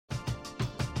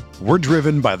We're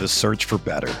driven by the search for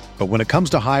better. But when it comes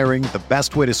to hiring, the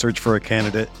best way to search for a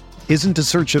candidate isn't to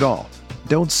search at all.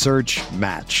 Don't search,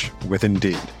 match with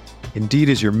Indeed. Indeed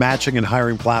is your matching and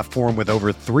hiring platform with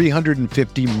over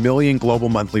 350 million global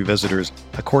monthly visitors,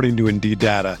 according to Indeed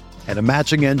data, and a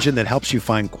matching engine that helps you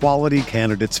find quality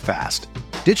candidates fast.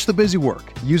 Ditch the busy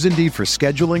work. Use Indeed for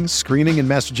scheduling, screening, and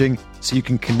messaging so you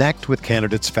can connect with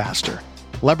candidates faster.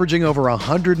 Leveraging over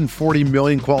 140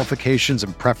 million qualifications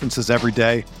and preferences every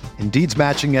day, Indeed's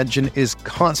matching engine is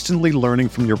constantly learning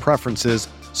from your preferences,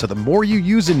 so the more you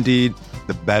use Indeed,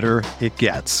 the better it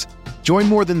gets. Join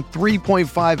more than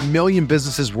 3.5 million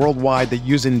businesses worldwide that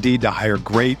use Indeed to hire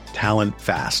great talent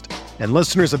fast. And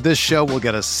listeners of this show will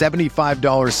get a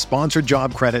 $75 sponsored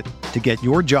job credit to get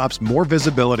your jobs more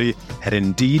visibility at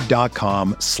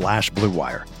Indeed.com/Blue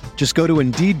Wire. Just go to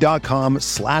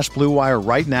Indeed.com/Blue Wire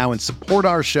right now and support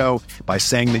our show by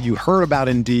saying that you heard about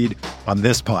Indeed on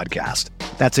this podcast.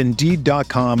 That's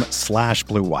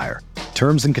Indeed.com/Blue Wire.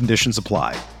 Terms and conditions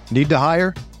apply. Need to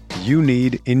hire? You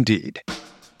need Indeed.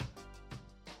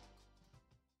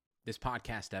 This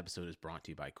podcast episode is brought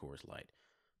to you by Coors Light.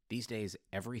 These days,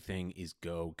 everything is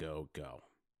go, go, go.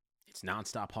 It's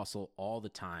nonstop hustle all the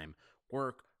time.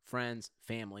 Work, friends,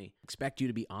 family, expect you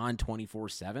to be on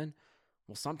 24/7.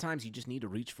 Well, sometimes you just need to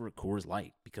reach for a Coors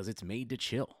Light because it's made to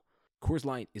chill. Coors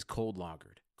Light is cold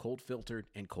lagered, cold filtered,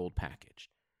 and cold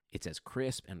packaged. It's as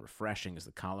crisp and refreshing as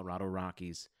the Colorado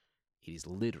Rockies. It is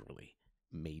literally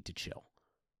made to chill.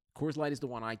 Coors Light is the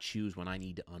one I choose when I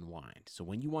need to unwind. So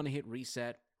when you want to hit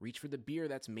reset, reach for the beer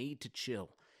that's made to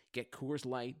chill. Get Coors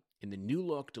Light in the new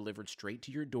look delivered straight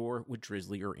to your door with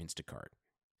Drizzly or Instacart.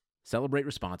 Celebrate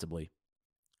responsibly.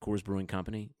 Coors Brewing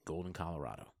Company, Golden,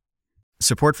 Colorado.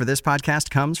 Support for this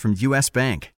podcast comes from U.S.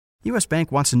 Bank. U.S.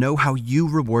 Bank wants to know how you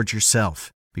reward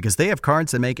yourself because they have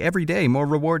cards that make every day more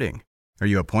rewarding. Are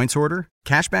you a points hoarder,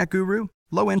 cashback guru,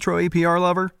 low intro APR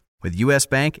lover? With U.S.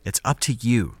 Bank, it's up to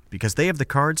you because they have the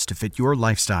cards to fit your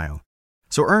lifestyle.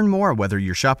 So earn more whether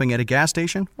you're shopping at a gas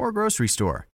station or a grocery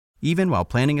store, even while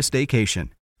planning a staycation.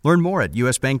 Learn more at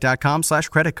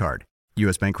usbank.com/credit card.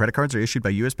 U.S. Bank credit cards are issued by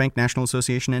U.S. Bank National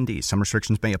Association ND. Some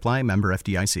restrictions may apply. Member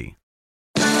FDIC.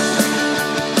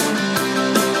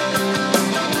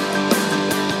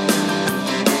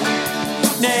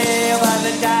 Nail on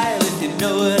the dial if you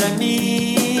know what I mean.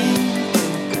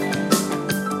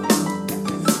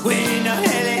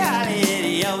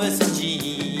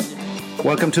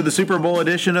 Welcome to the Super Bowl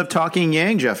edition of Talking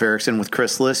Yang. Jeff Erickson with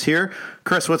Chris Liss here.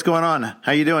 Chris, what's going on?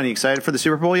 How you doing? You excited for the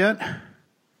Super Bowl yet?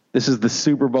 This is the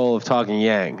Super Bowl of Talking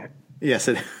Yang. Yes,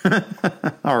 it.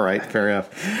 All right, fair enough.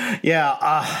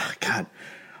 Yeah, God,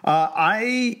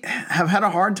 I have had a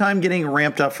hard time getting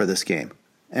ramped up for this game,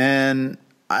 and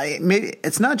maybe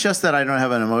it's not just that I don't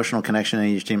have an emotional connection to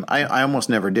each team. I almost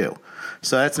never do,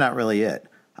 so that's not really it.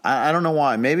 I don't know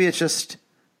why. Maybe it's just.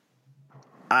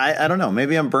 I don't know.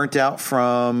 Maybe I'm burnt out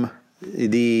from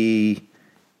I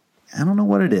don't know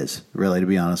what it is, really, to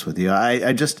be honest with you.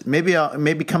 I just maybe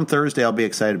come Thursday I'll be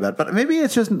excited about it. But maybe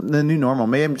it's just the new normal.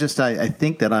 Maybe I'm just I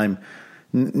think that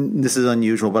this is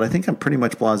unusual, but I think I'm pretty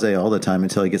much blasé all the time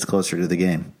until it gets closer to the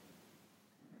game.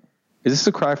 Is this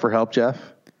a cry for help, Jeff?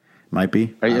 Might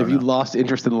be. Have you lost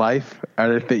interest in life?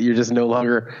 Or that you're just no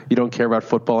longer, you don't care about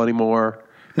football anymore?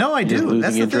 No, I do.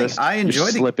 That's the interest. thing. I enjoy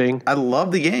slipping. I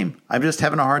love the game. I'm just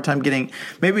having a hard time getting.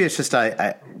 Maybe it's just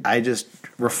I just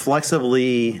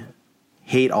reflexively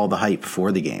hate all the hype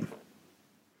for the game.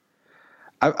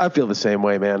 I feel the same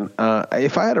way, man.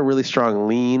 If I had a really strong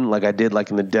lean, like I did,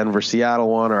 like in the Denver Seattle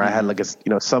one, or I had like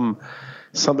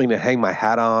something to hang my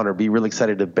hat on, or be really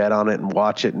excited to bet on it and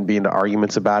watch it and be into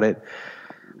arguments about it,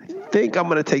 I think I'm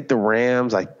going to take the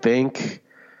Rams. I think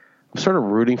I'm sort of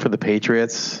rooting for the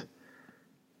Patriots.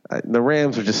 The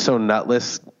Rams are just so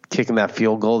nutless kicking that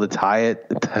field goal to tie it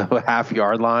at the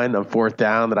half-yard line on fourth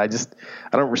down that I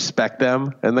don't respect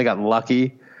them. And they got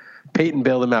lucky. Peyton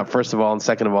bailed them out, first of all, and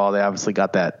second of all, they obviously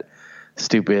got that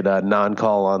stupid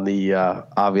non-call on the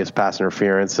obvious pass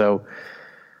interference. So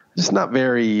just not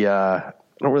very I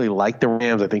don't really like the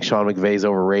Rams. I think Sean McVay's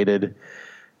overrated.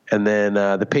 And then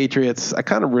the Patriots, I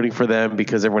kind of rooting for them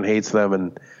because everyone hates them,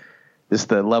 and just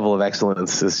the level of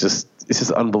excellence is just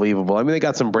unbelievable. I mean, they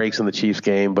got some breaks in the Chiefs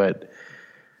game, but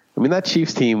I mean, that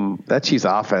Chiefs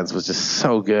offense was just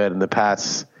so good, and the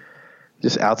Pats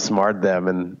just outsmarted them.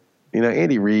 And,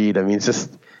 Andy Reid, I mean, it's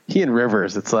just he and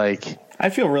Rivers, it's like. I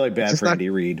feel really bad for Andy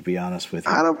Reid, to be honest with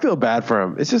you. I don't feel bad for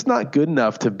him. It's just not good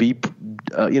enough to be,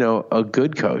 a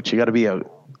good coach. You got to be an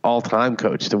all-time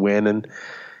coach to win, and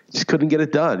just couldn't get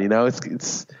it done.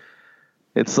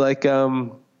 It's like,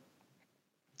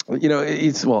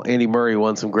 Andy Murray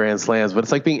won some Grand Slams, but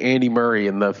it's like being Andy Murray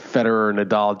in the Federer,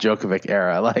 Nadal, Djokovic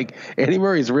era. Like, Andy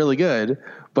Murray's really good,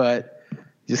 but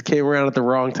he just came around at the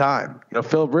wrong time.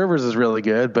 Philip Rivers is really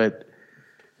good, but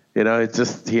it's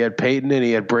just, he had Peyton and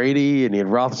he had Brady and he had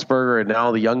Roethlisberger, and now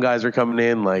all the young guys are coming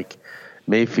in like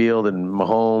Mayfield and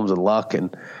Mahomes and Luck,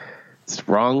 and it's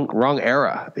wrong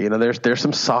era. There's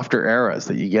some softer eras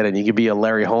that you get in. You could be a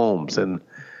Larry Holmes and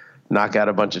knock out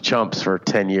a bunch of chumps for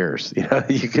 10 years.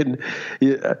 It's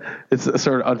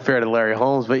sort of unfair to Larry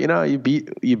Holmes, but you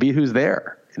beat who's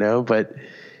there, but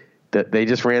they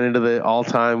just ran into the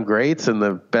all-time greats and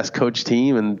the best coach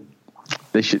team, and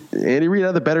Andy Reid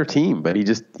had the better team, but he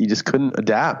just couldn't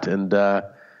adapt. And I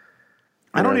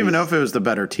don't even know if it was the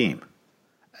better team.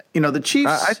 The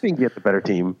Chiefs, I think he had the better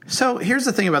team. So here's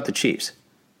the thing about the Chiefs.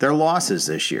 Their losses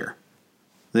this year.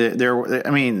 They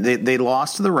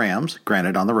lost to the Rams,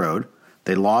 granted on the road.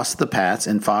 They lost to the Pats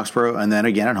in Foxborough, and then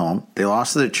again at home. They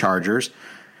lost to the Chargers.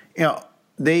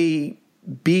 They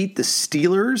beat the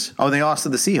Steelers. Oh, they lost to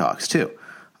the Seahawks too.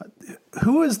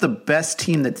 Who is the best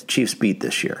team that the Chiefs beat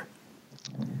this year?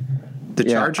 The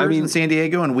Chargers in San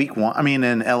Diego in week 1.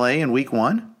 in LA in week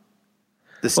 1.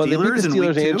 The Steelers, they beat the in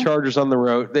Steelers week 2? and Chargers on the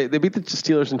road. They beat the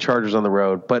Steelers and Chargers on the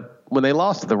road, but when they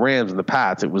lost to the Rams and the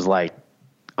Pats, it was like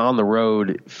on the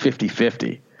road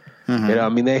 50-50.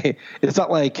 Mm-hmm. It's not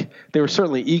like they were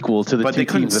certainly equal to the two teams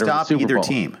that are in the Super Bowl. But they couldn't stop either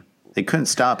team. They couldn't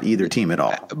stop either team at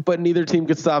all. But neither team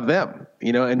could stop them,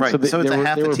 and right. So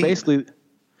they were basically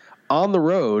on the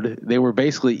road. They were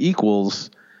basically equals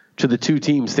to the two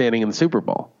teams standing in the Super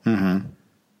Bowl. Mm-hmm.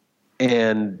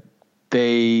 And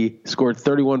they scored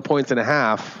 31 points and a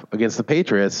half against the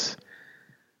Patriots,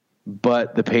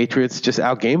 but the Patriots just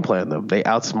out-game planned them. They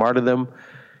outsmarted them.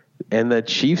 And the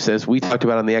Chiefs, as we talked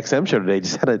about on the XM show today,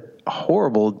 just had a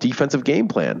horrible defensive game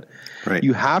plan. Right.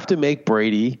 You have to make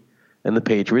Brady and the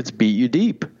Patriots beat you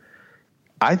deep.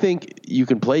 I think you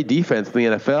can play defense in the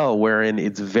NFL wherein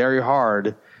it's very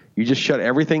hard. You just shut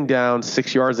everything down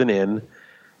 6 yards and in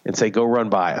and say, go run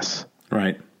by us.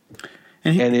 Right.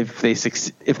 And if they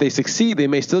succeed, they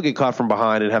may still get caught from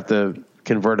behind and have to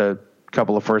convert a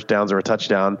couple of first downs or a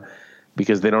touchdown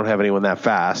because they don't have anyone that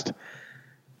fast.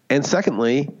 And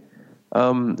secondly,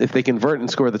 if they convert and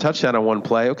score the touchdown on one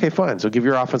play, okay, fine. So give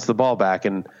your offense the ball back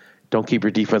and don't keep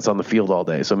your defense on the field all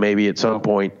day. So maybe at some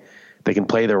point they can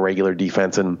play their regular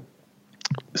defense and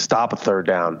stop a third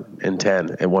down and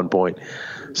 10 at one point.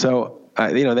 So,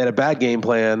 they had a bad game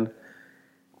plan.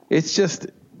 It's just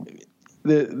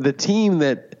the team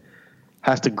that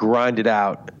has to grind it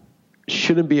out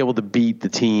shouldn't be able to beat the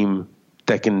team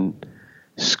that can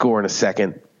score in a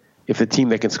second if the team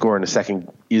that can score in a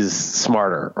second is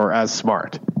smarter or as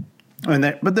smart.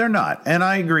 But they're not. And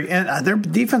I agree. And their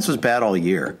defense was bad all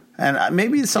year. And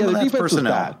maybe some of that's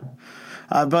personnel.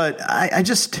 But I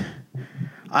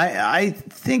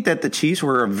think that the Chiefs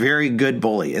were a very good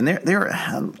bully. And they're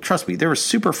trust me, they were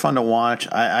super fun to watch.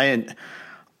 I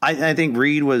think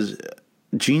Reid was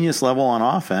genius level on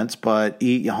offense, but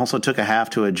he also took a half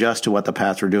to adjust to what the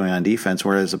Pats were doing on defense,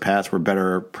 whereas the Pats were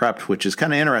better prepped, which is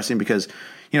kind of interesting because,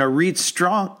 Reid's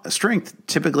strength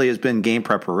typically has been game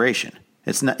preparation.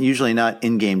 It's usually not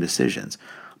in-game decisions.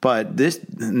 But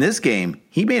in this game,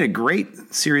 he made a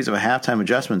great series of halftime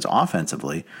adjustments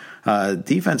offensively.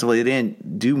 Defensively, they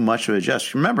didn't do much to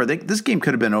adjust. Remember, this game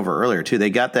could have been over earlier, too. They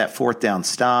got that fourth down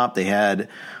stop. They had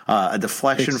a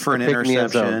deflection for an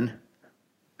interception.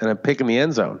 And a pick in the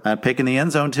end zone. A pick in the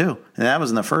end zone, too. And that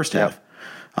was in the first half.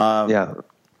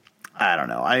 I don't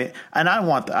know.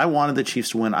 I wanted the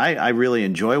Chiefs to win. I really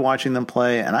enjoy watching them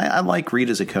play, and I like Reid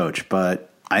as a coach,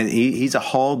 but he's a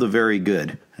Hall the very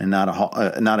good and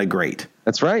not a great.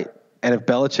 That's right. And if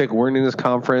Belichick weren't in his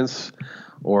conference,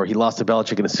 or he lost to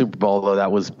Belichick in the Super Bowl, though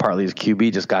that was partly his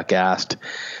QB just got gassed.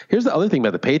 Here's the other thing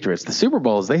about the Patriots. The Super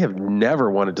Bowls, they have never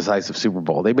won a decisive Super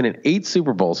Bowl. They've been in 8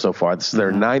 Super Bowls so far. This is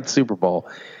their 9th Super Bowl.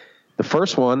 The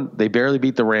first one, they barely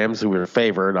beat the Rams, who were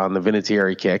favored on the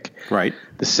Vinatieri kick. Right.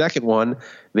 The second one,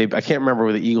 I can't remember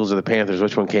whether the Eagles or the Panthers,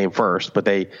 which one came first, but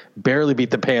they barely beat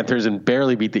the Panthers and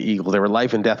barely beat the Eagles. They were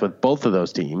life and death with both of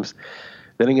those teams.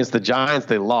 Then against the Giants,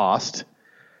 they lost.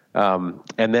 And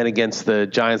then against the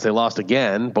Giants, they lost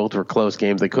again. Both were close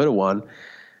games. They could have won.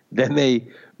 Then they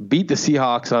beat the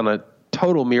Seahawks on a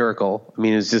total miracle. I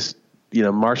mean, it's just,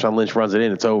 Marshawn Lynch runs it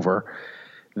in, it's over.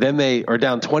 Then they are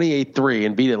down 28-3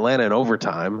 and beat Atlanta in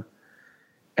overtime.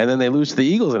 And then they lose to the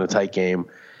Eagles in a tight game.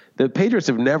 The Patriots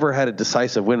have never had a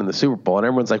decisive win in the Super Bowl. And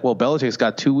everyone's like, well, Belichick's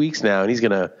got 2 weeks now and he's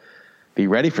going to be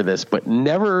ready for this. But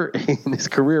never in his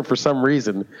career, for some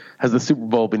reason, has the Super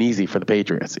Bowl been easy for the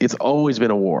Patriots. It's always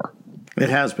been a war. It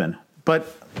has been. But,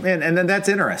 and then that's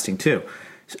interesting, too.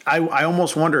 I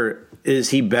almost wonder, is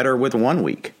he better with 1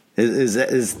 week?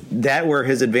 Is that where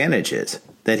his advantage is?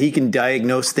 That he can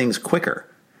diagnose things quicker.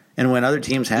 And when other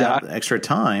teams have extra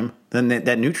time, then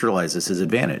that neutralizes his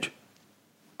advantage.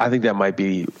 I think that might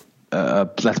be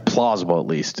that's plausible, at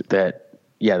least, that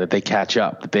they catch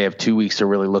up, that they have 2 weeks to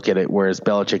really look at it, whereas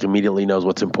Belichick immediately knows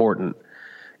what's important.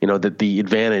 That the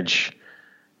advantage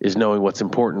is knowing what's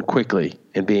important quickly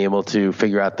and being able to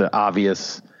figure out the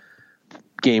obvious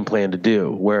game plan to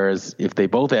do. Whereas if they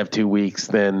both have 2 weeks,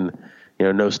 then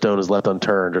no stone is left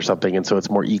unturned or something, and so it's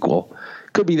more equal.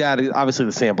 Could be that. Obviously,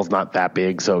 the sample's not that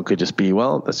big, so it could just be,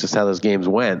 well, that's just how those games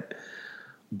went.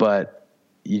 But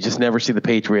you just never see the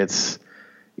Patriots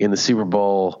in the Super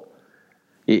Bowl.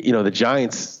 The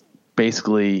Giants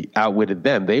basically outwitted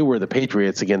them. They were the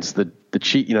Patriots against the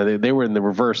Chiefs. They were in the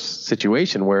reverse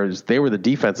situation, whereas they were the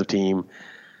defensive team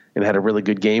and had a really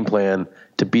good game plan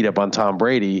to beat up on Tom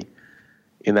Brady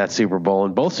in that Super Bowl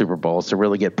and both Super Bowls to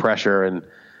really get pressure and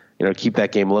keep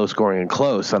that game low scoring and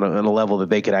close on a level that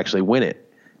they could actually win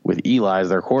it with Eli as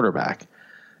their quarterback.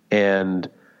 And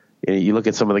you look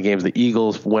at some of the games, the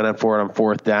Eagles went for it on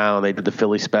fourth down. They did the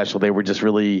Philly special. They were just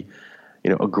really,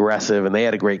 aggressive, and they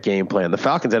had a great game plan. The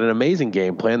Falcons had an amazing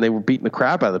game plan. They were beating the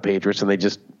crap out of the Patriots, and they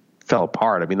just fell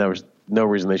apart. I mean, there was no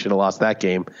reason they should have lost that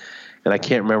game. And I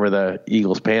can't remember the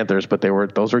Eagles-Panthers, but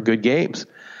those were good games.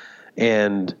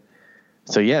 And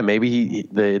so, maybe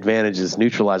the advantage is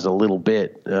neutralized a little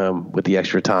bit with the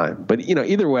extra time. But,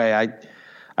 either way, I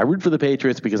root for the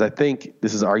Patriots because I think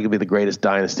this is arguably the greatest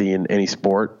dynasty in any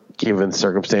sport, given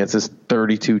circumstances.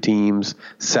 32 teams,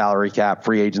 salary cap,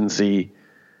 free agency.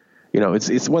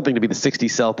 It's one thing to be the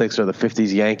 60s Celtics or the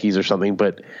 50s Yankees or something,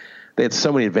 but they had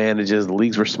so many advantages. The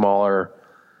leagues were smaller.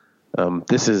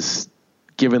 This is,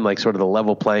 given like sort of the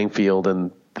level playing field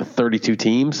and the 32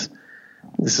 teams,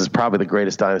 this is probably the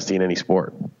greatest dynasty in any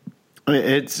sport.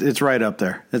 It's right up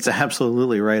there. It's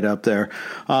absolutely right up there.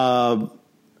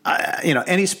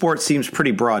 Any sport seems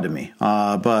pretty broad to me,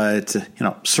 but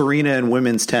Serena and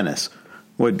women's tennis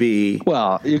would be.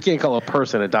 Well, you can't call a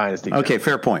person a dynasty. Okay,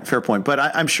 fair point. But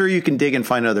I'm sure you can dig and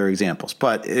find other examples.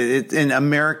 But in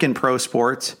American pro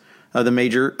sports, the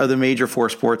major four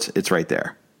sports, it's right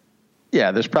there.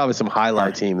 Yeah, there's probably some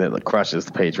highlight team that crushes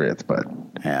the Patriots, but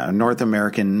yeah, North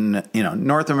American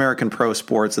pro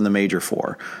sports in the major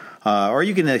four. Or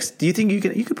you can? Do you think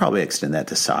you could probably extend that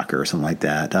to soccer or something like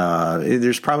that?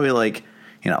 There's probably like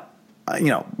the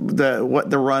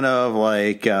run of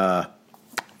like.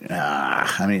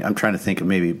 I'm trying to think of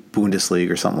maybe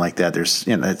Bundesliga or something like that. There's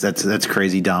that's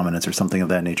crazy dominance or something of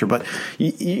that nature. But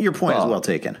your point is well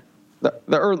taken.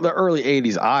 The early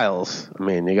 '80s Isles. I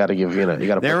mean, you got to give you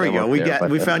got to. There we go.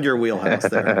 We found your wheelhouse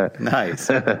there. Nice.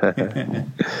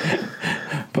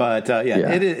 But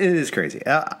it is crazy.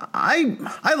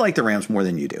 I like the Rams more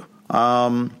than you do.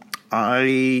 I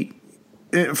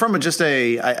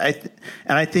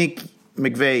think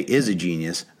McVay is a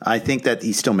genius. I think that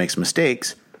he still makes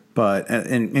mistakes, but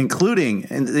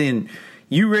including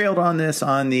you railed on this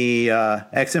on the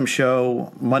XM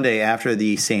show Monday after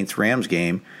the Saints-Rams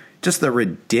game. Just the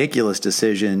ridiculous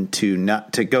decision to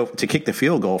kick the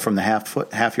field goal from the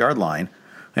half yard line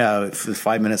with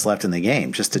 5 minutes left in the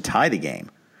game, just to tie the game,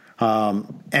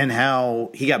 and how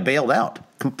he got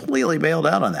completely bailed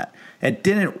out on that. It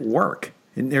didn't work.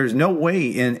 And there's no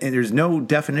way, and there's no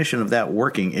definition of that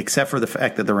working except for the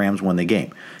fact that the Rams won the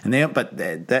game. But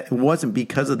that wasn't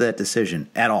because of that decision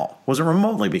at all. It wasn't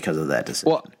remotely because of that decision.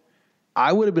 Well,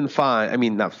 I would have been fine. I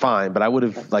mean, not fine, but I would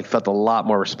have felt a lot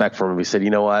more respect for him if he said, you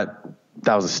know what,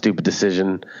 that was a stupid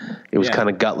decision. It was kind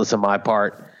of gutless on my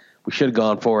part. We should have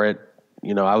gone for it.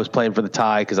 I was playing for the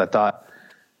tie because I thought,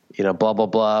 blah, blah,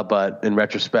 blah. But in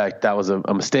retrospect, that was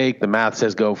a mistake. The math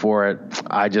says go for it.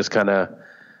 I just kind of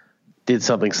did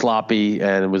something sloppy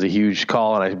and it was a huge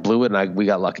call and I blew it and we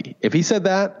got lucky. If he said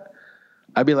that,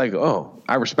 I'd be like, oh,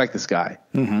 I respect this guy.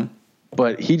 Mm-hmm.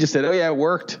 But he just said, oh yeah, it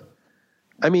worked.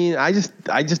 I mean, I just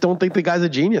don't think the guy's a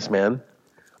genius, man.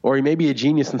 Or he may be a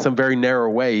genius in some very narrow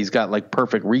way. He's got like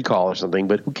perfect recall or something,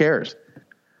 but who cares?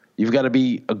 You've got to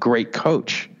be a great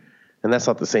coach, and that's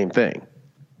not the same thing.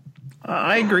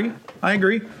 I agree.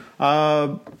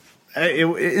 And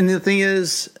the thing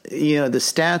is, the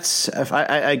stats, if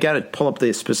I got to pull up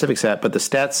the specific stat, but the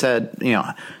stats said,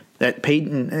 that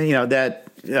Peyton,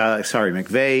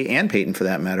 McVay and Peyton for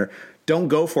that matter, don't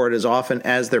go for it as often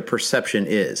as their perception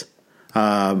is. They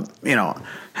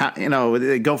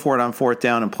go for it on fourth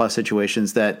down and plus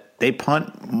situations that they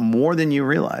punt more than you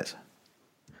realize.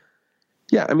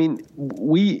 Yeah, I mean,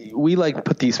 we like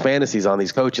put these fantasies on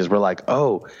these coaches. We're like,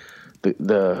 oh,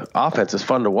 the offense is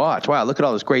fun to watch. Wow, look at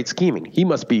all this great scheming. He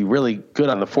must be really good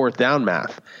on the fourth down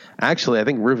math. Actually, I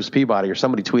think Rufus Peabody or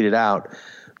somebody tweeted out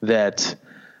that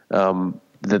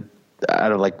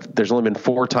there's only been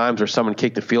 4 times where someone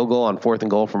kicked a field goal on 4th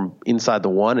and goal from inside the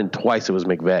 1, and twice it was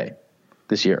McVay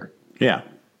this year. Yeah.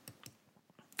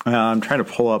 I'm trying to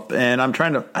pull up, and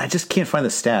I just can't find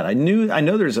the stat. I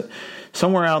know there's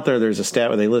somewhere out there's a stat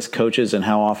where they list coaches and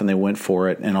how often they went for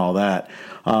it and all that.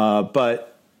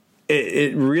 But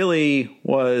it really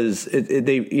was,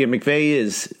 McVay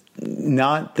is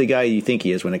not the guy you think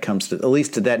he is when it comes to, at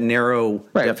least to that narrow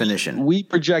definition. We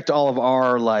project all of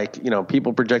our,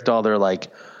 people project all their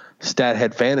stat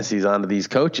head fantasies onto these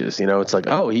coaches. It's like,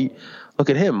 oh, look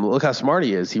at him. Look how smart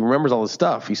he is. He remembers all this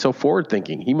stuff. He's so forward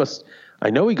thinking. I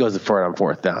know he goes for it on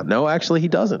 4th down. No, actually he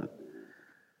doesn't.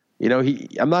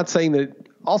 I'm not saying that.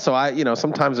 Also,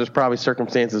 sometimes there's probably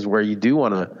circumstances where you do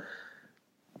want to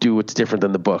do what's different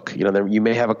than the book. You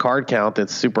may have a card count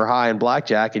that's super high in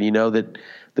blackjack, and you know that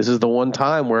this is the one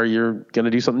time where you're going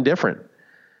to do something different.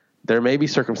 There may be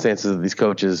circumstances that these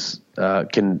coaches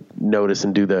can notice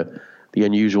and do the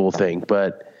unusual thing,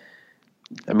 but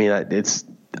I mean,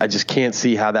 I just can't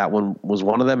see how that one was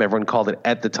one of them. Everyone called it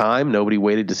at the time. Nobody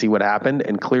waited to see what happened,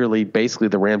 and clearly, basically,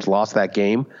 the Rams lost that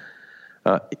game.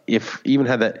 If even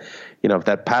had that, if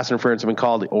that pass interference had been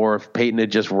called, or if Peyton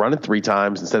had just run it 3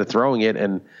 times instead of throwing it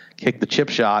and kicked the chip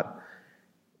shot,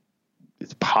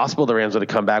 it's possible the Rams would have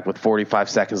come back with 45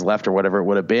 seconds left or whatever it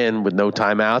would have been with no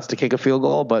timeouts to kick a field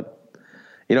goal. But,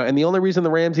 and the only reason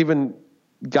the Rams even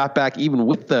got back even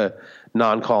with the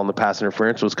non-call on the pass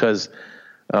interference was because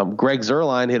Greg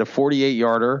Zuerlein hit a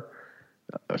 48-yarder,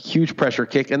 a huge pressure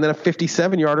kick, and then a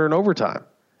 57-yarder in overtime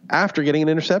after getting an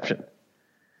interception.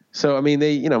 So, I mean,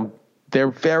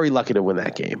 they're very lucky to win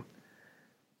that game.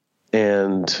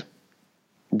 And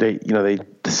the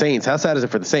Saints, how sad is it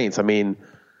for the Saints? I mean,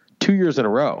 2 years in a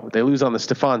row, they lose on the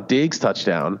Stephon Diggs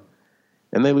touchdown,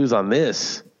 and they lose on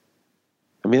this.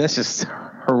 I mean, that's just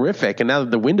horrific. And now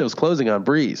that the window's closing on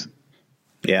Breeze.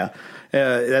 Yeah,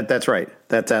 that's right.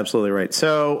 That's absolutely right.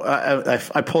 So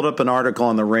I pulled up an article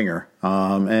on The Ringer,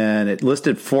 and it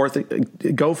listed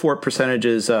go for it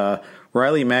percentages.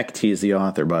 Riley McAtee is the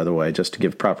author, by the way, just to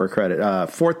give proper credit.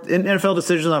 NFL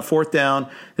decisions on 4th down.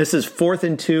 This is 4th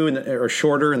and 2 or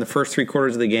shorter in the first 3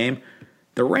 quarters of the game.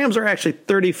 The Rams are actually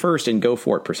 31st in go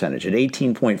for it percentage at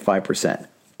 18.5%.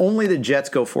 Only the Jets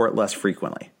go for it less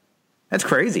frequently. That's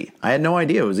crazy. I had no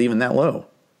idea it was even that low.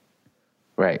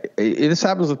 Right. This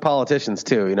happens with politicians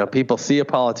too. People see a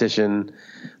politician.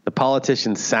 The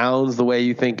politician sounds the way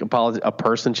you think a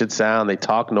person should sound. They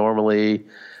talk normally.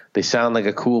 They sound like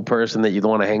a cool person that you'd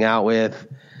want to hang out with.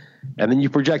 And then you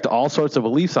project all sorts of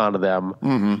beliefs onto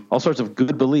them, all sorts of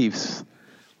good beliefs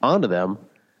onto them,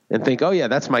 and think, oh, yeah,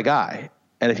 that's my guy.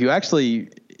 And if you actually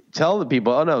tell the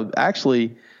people, oh, no,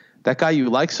 actually, that guy you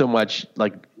like so much,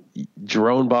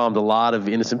 drone bombed a lot of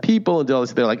innocent people and did all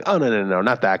this, they're like, oh, no,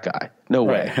 not that guy. No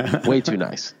way. Way too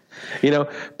nice.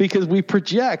 Because we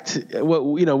project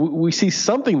we see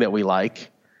something that we like,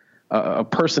 a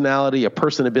personality, a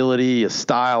personability, a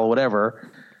style, whatever.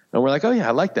 And we're like, oh yeah,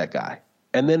 I like that guy.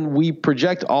 And then we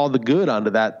project all the good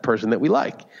onto that person that we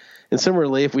like. And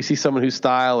similarly, if we see someone whose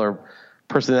style or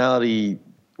personality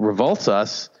revolts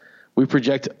us, we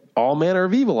project all manner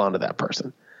of evil onto that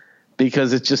person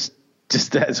because it's just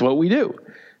that's what we do.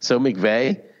 So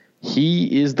McVay,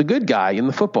 he is the good guy in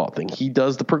the football thing. He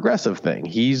does the progressive thing.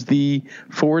 He's the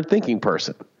forward-thinking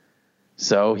person.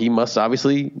 So he must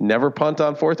obviously never punt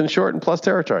on 4th and short and plus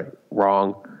territory.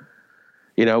 Wrong.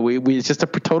 It's just a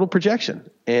total projection.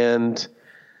 And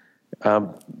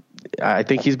I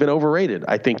think he's been overrated.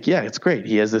 I think, it's great.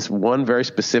 He has this one very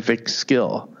specific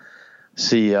skill.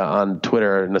 See on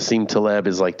Twitter, Nassim Taleb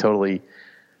is totally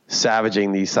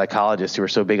savaging these psychologists who are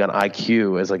so big on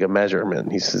IQ as a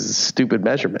measurement. He says a stupid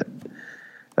measurement.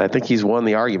 And I think he's won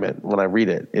the argument when I read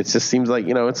it. It just seems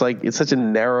it's such a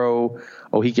narrow,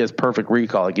 he gets perfect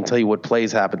recall. He can tell you what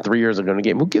plays happened 3 years ago in a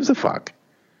game. Who gives a fuck?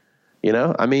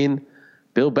 I mean,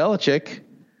 Bill Belichick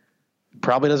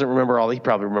probably doesn't remember he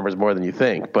probably remembers more than you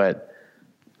think, but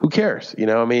who cares?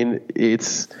 I mean,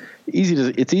 it's easy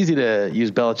to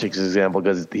use Belichick's example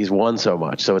because he's won so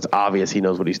much. So it's obvious he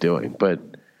knows what he's doing, but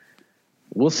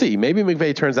we'll see. Maybe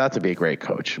McVay turns out to be a great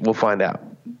coach. We'll find out.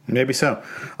 Maybe so.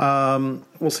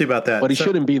 We'll see about that. But he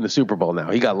shouldn't be in the Super Bowl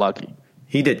now. He got lucky.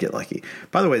 He did get lucky.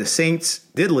 By the way, the Saints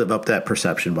did live up to that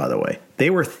perception, by the way. They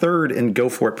were 3rd in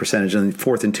go-for-it percentage in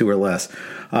 4th and 2 or less,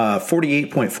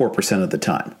 48.4% of the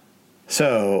time.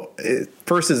 So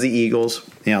first is the Eagles.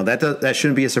 That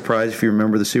shouldn't be a surprise if you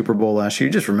remember the Super Bowl last year.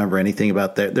 You just remember anything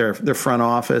about their front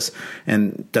office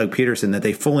and Doug Peterson, that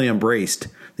they fully embraced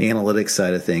the analytics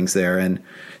side of things there, and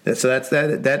so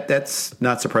that's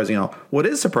not surprising at all. What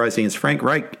is surprising is Frank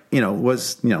Reich,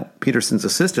 was Peterson's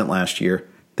assistant last year.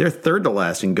 They're third to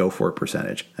last in go for it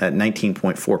percentage at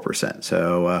 19.4%.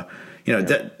 So.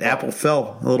 Apple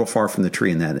fell a little far from the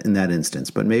tree in that instance,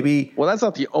 but maybe. Well, that's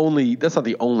not the only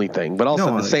thing. But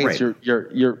also the Saints, right.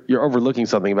 You're overlooking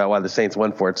something about why the Saints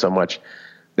went for it so much.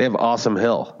 They have Awesome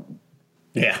Hill.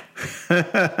 Yeah,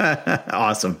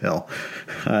 Awesome Hill.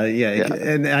 Yeah,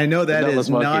 and I know that is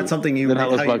not something you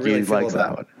really feel about.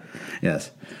 That one.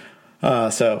 Yes.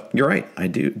 So you're right. I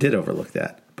did overlook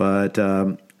that, but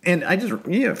and I just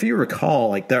if you recall,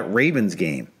 like that Ravens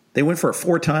game. They went for it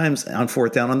 4 times on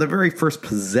fourth down on the very first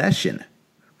possession,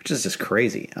 which is just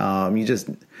crazy.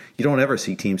 You don't ever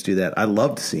see teams do that. I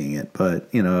loved seeing it, but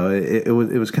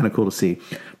it was kind of cool to see.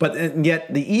 But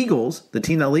yet the Eagles, the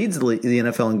team that leads the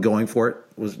NFL in going for it,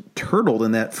 was turtled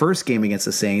in that first game against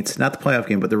the Saints, not the playoff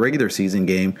game, but the regular season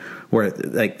game, where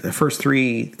like the first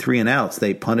three and outs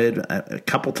they punted a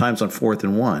couple times on 4th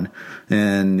and 1,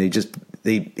 and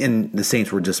the Saints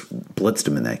were just blitzed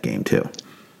them in that game too.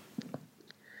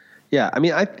 Yeah, I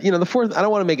mean, the fourth. I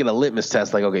don't want to make it a litmus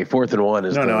test. Like, okay, 4th and 1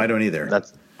 is no, I don't either.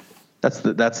 That's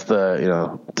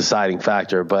the deciding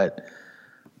factor. But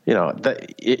in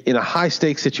a high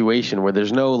stakes situation where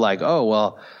there's no like, oh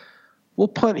well, we'll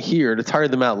punt here to tire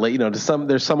them out late.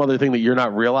 There's some other thing that you're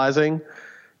not realizing.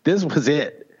 This was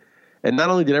it, and not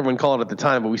only did everyone call it at the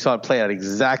time, but we saw it play out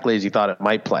exactly as you thought it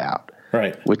might play out.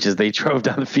 Right. Which is they drove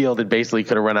down the field and basically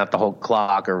could have run out the whole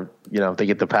clock, or, if they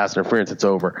get the pass interference, it's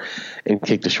over, and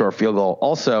kicked a short field goal.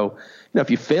 Also, if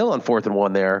you fail on 4th and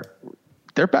 1 there,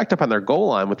 they're backed up on their goal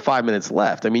line with 5 minutes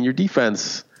left. I mean, your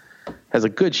defense has a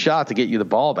good shot to get you the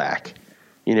ball back.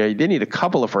 You did need a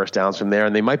couple of first downs from there,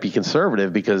 and they might be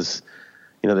conservative because,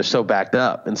 they're so backed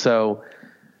up. And so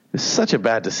it's such a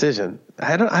bad decision.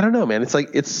 I don't know, man. It's like,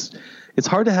 it's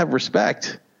hard to have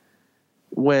respect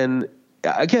when,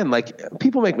 again, like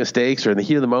people make mistakes or in the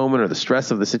heat of the moment or the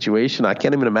stress of the situation. I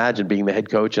can't even imagine being the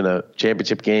head coach in a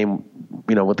championship game,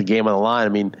 with the game on the line. I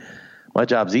mean, my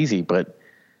job's easy, but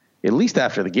at least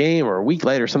after the game or a week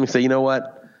later, somebody say, you know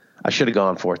what, I should have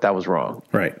gone for it. That was wrong.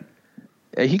 Right.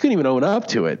 He couldn't even own up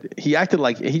to it. He acted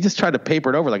like he just tried to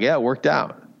paper it over like, yeah, it worked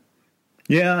out.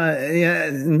 Yeah.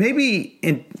 Maybe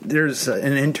there's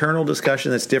an internal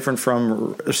discussion that's different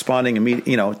from responding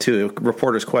to a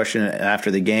reporter's question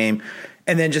after the game,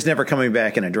 and then just never coming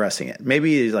back and addressing it.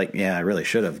 Maybe he's like, yeah, I really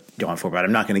should have gone for it, but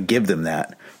I'm not going to give them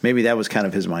that. Maybe that was kind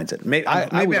of his mindset. Maybe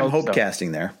I'm hope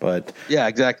casting there, but yeah,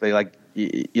 exactly. Like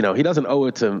he doesn't owe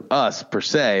it to us per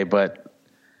se, but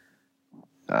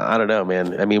I don't know,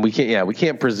 man. I mean, we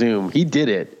can't presume he did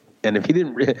it. And if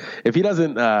he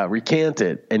doesn't recant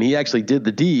it, and he actually did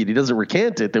the deed, he doesn't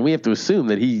recant it, then we have to assume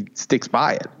that he sticks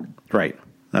by it. Right.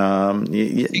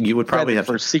 You would probably have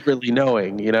for secretly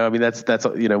knowing. I mean, that's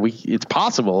it's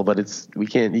possible, but he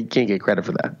can't get credit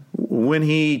for that. When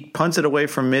he punts it away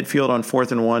from midfield on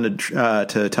 4th and 1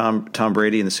 to Tom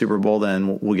Brady in the Super Bowl,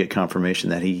 then we'll get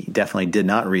confirmation that he definitely did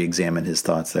not re-examine his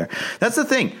thoughts there. That's the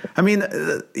thing. I mean,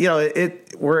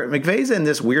 where McVay's in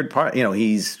this weird part.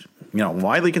 He's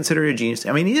widely considered a genius.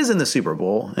 I mean, he is in the Super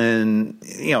Bowl, and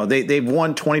they've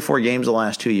won 24 games the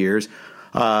last 2 years,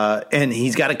 and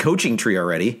he's got a coaching tree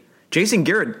already. Jason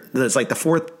Garrett is like the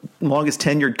 4th longest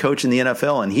tenured coach in the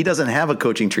NFL, and he doesn't have a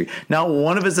coaching tree. Now,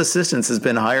 one of his assistants has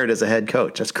been hired as a head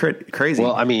coach. That's crazy.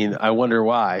 Well, I mean, I wonder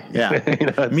why.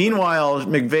 Yeah. Meanwhile,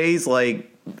 McVay's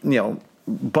like,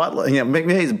 Butler,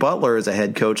 McVay's Butler is a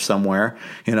head coach somewhere.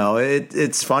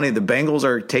 It's funny. The Bengals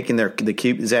are taking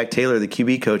Zach Taylor, the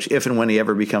QB coach, if and when he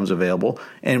ever becomes available.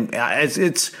 And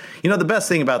it's the best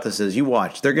thing about this is you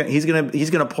watch. He's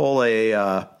gonna pull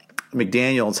a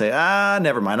McDaniel and say,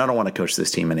 never mind, I don't want to coach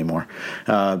this team anymore.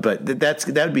 But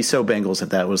that'd be so Bengals if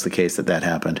that was the case that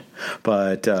happened.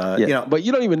 But but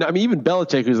you don't even. I mean, even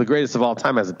Belichick, who's the greatest of all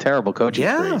time, has a terrible coaching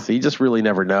tree. So you just really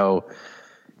never know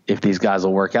if these guys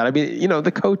will work out. I mean,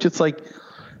 the coach, it's like,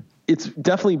 it's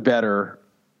definitely better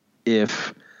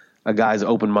if a guy's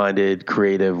open-minded,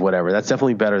 creative, whatever. That's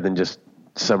definitely better than just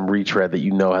some retread that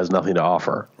has nothing to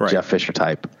offer. Right. Jeff Fisher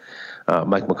type,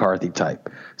 Mike McCarthy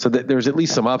type. So there's at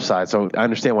least some upside. So I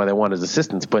understand why they want his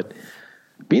assistants, but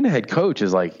being a head coach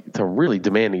is like, it's a really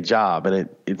demanding job. And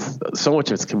it's so much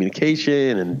of it's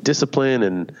communication and discipline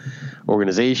and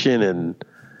organization and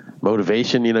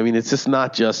motivation. I mean, it's just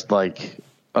not just like,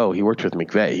 oh, he worked with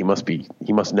McVay.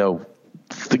 He must know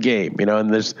the game, and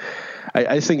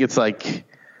I just think it's like,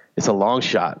 it's a long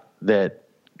shot that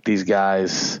these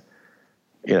guys,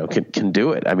 can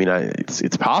do it. I mean,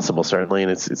 it's possible certainly,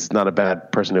 and it's not a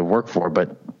bad person to work for,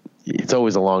 but it's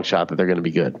always a long shot that they're going to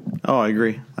be good. Oh, I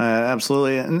agree.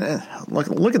 Absolutely. And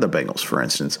look at the Bengals, for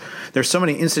instance. There's so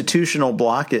many institutional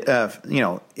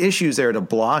issues there to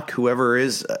block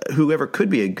whoever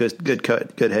could be a good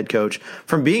head coach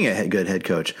from being a good head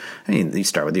coach. I mean, you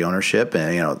start with the ownership,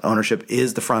 and ownership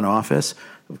is the front office.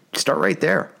 Start right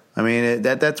there. I mean,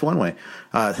 that's one way.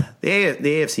 The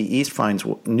AFC East finds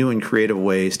new and creative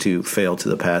ways to fail to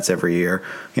the Pats every year.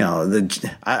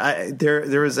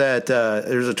 There's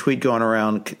a tweet going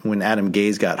around when Adam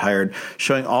Gase got hired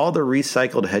showing all the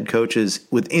recycled head coaches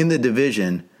within the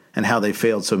division and how they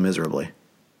failed so miserably.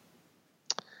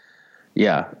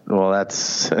 Yeah, well,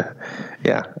 that's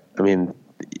yeah. I mean,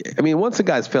 once a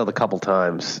guy's failed a couple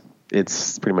times,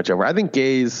 it's pretty much over. I think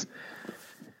Gase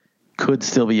could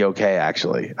still be okay,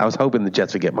 actually. I was hoping the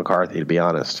Jets would get McCarthy, to be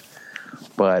honest.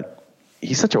 But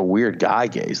he's such a weird guy,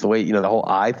 Gase. The way, the whole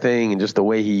eye thing and just the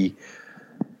way he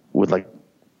would,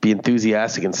 be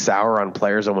enthusiastic and sour on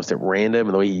players almost at random,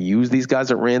 and the way he used these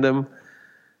guys at random,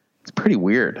 it's pretty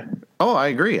weird. Oh, I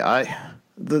agree.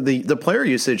 The player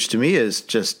usage to me is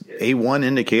just a one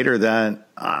indicator that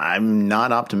I'm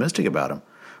not optimistic about him.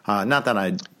 Not that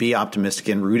I'd be optimistic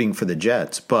in rooting for the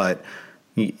Jets, but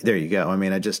there you go. I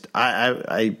mean, I didn't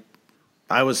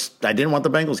want the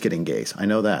Bengals getting Gase. I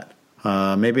know that.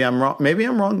 Maybe I'm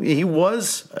wrong. He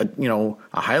was, a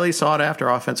highly sought after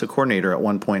offensive coordinator at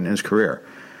one point in his career.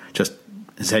 Just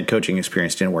his head coaching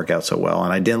experience didn't work out so well,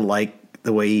 and I didn't like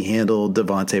the way he handled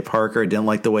Devontae Parker. I didn't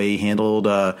like the way he handled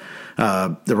the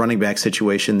running back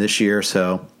situation this year.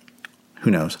 So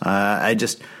who knows?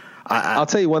 I'll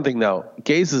tell you one thing though.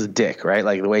 Gase is a dick, right?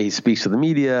 Like the way he speaks to the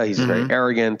media, he's very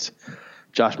arrogant.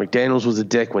 Josh McDaniels was a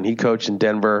dick when he coached in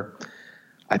Denver.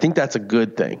 I think that's a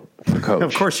good thing for a coach.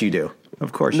 Of course you do.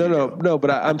 Of course you do. No,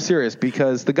 but I'm serious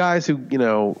because the guys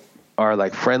who, are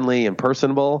friendly and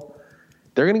personable,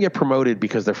 they're going to get promoted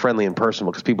because they're friendly and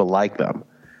personable because people like them.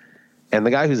 And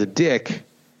the guy who's a dick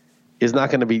is not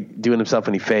going to be doing himself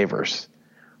any favors.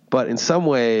 But in some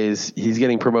ways, he's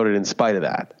getting promoted in spite of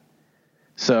that.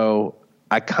 So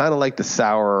I kind of like the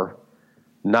sour,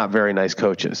 not very nice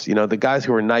coaches. The guys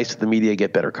who are nice to the media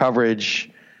get better coverage.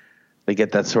 They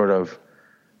get that sort of,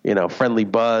 friendly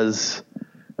buzz.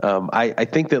 I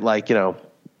think that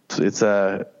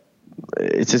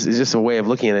it's just a way of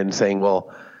looking at it and saying,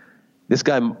 well, this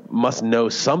guy must know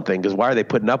something because why are they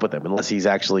putting up with him unless he's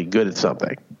actually good at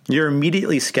something? You're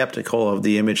immediately skeptical of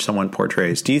the image someone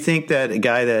portrays. Do you think that a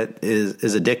guy that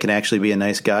is a dick can actually be a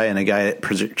nice guy and a guy that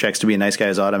projects to be a nice guy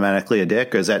is automatically a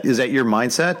dick? Or is that your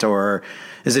mindset or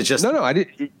is it just... No, I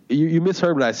did. You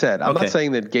misheard what I said. I'm not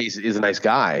saying that Gase is a nice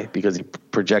guy because he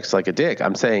projects like a dick.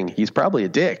 I'm saying he's probably a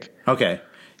dick. Okay.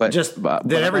 But that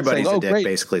everybody's a dick, great.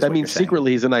 basically. That means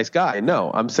secretly he's a nice guy.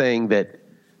 No, I'm saying that...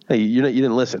 Hey, you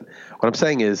didn't listen. What I'm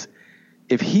saying is,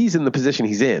 if he's in the position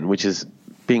he's in, which is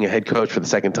being a head coach for the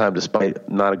second time despite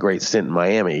not a great stint in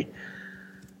Miami,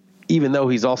 even though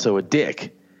he's also a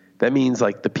dick, that means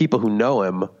the people who know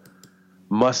him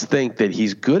must think that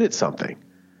he's good at something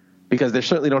because they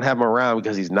certainly don't have him around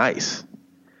because he's nice.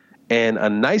 And a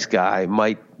nice guy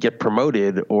might get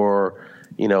promoted or,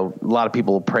 a lot of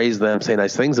people praise them, say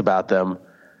nice things about them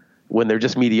when they're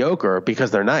just mediocre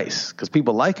because they're nice, because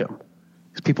people like them.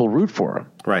 Because people root for him.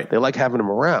 Right. They like having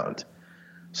him around.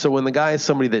 So when the guy is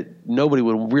somebody that nobody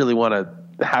would really want to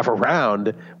have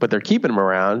around, but they're keeping him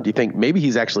around, do you think maybe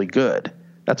he's actually good?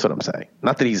 That's what I'm saying.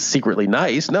 Not that he's secretly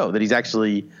nice. No, that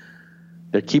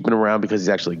they're keeping him around because he's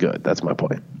actually good. That's my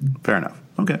point. Fair enough.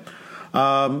 Okay.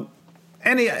 So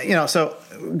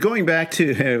going back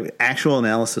to actual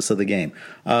analysis of the game,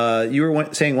 you were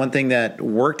saying one thing that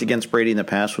worked against Brady in the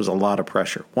past was a lot of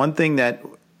pressure. One thing that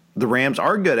the Rams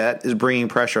are good at is bringing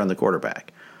pressure on the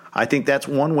quarterback. I think that's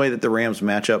one way that the Rams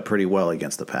match up pretty well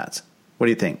against the Pats. What do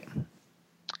you think?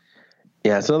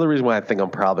 Yeah, it's another reason why I think I'm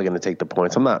probably going to take the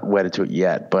points. I'm not wedded to it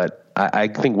yet, but I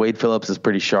think Wade Phillips is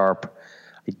pretty sharp.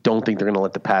 I don't think they're going to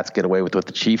let the Pats get away with what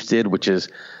the Chiefs did, which is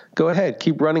go ahead,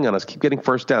 keep running on us, keep getting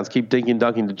first downs, keep dinking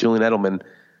dunking to Julian Edelman.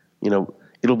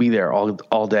 It'll be there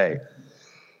all day.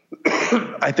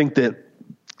 I think that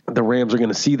the Rams are going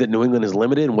to see that New England is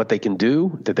limited in what they can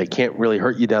do, that they can't really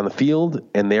hurt you down the field,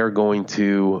 and they're going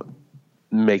to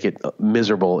make it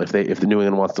miserable if the New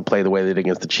England wants to play the way they did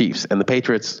against the Chiefs. And the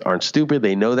Patriots aren't stupid.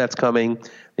 They know that's coming.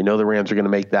 They know the Rams are going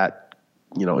to make that,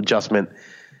 adjustment.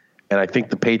 And I think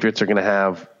the Patriots are going to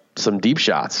have some deep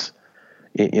shots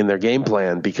in their game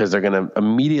plan because they're going to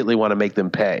immediately want to make them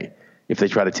pay if they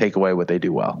try to take away what they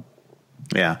do well.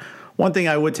 Yeah. One thing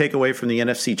I would take away from the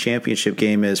NFC Championship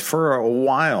game is for a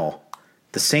while,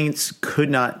 the Saints could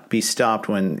not be stopped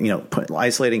when,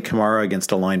 isolating Kamara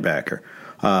against a linebacker.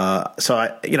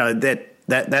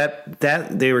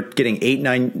 That they were getting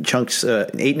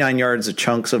 8-9 yards of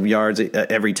chunks of yards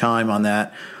every time on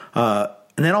that.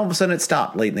 And then all of a sudden it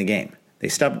stopped late in the game. They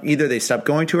stopped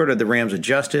going to it, or the Rams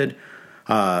adjusted.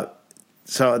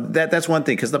 So that's one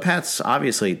thing, because the Pats,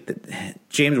 obviously,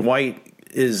 James White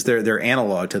is their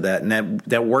analog to that, and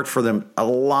that worked for them a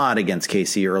lot against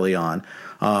KC early on.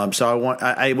 So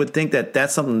I would think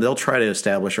that's something they'll try to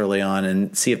establish early on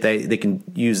and see if they can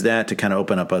use that to kind of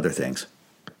open up other things.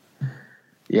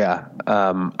 Yeah,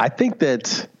 I think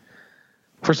that,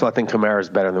 first of all, I think Kamara is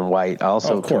better than White.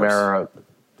 Also, Kamara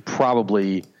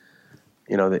probably,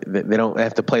 they don't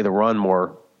have to play the run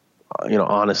more,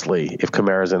 honestly, if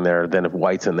Kamara's in there than if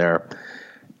White's in there.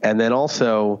 And then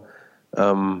also,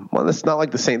 it's not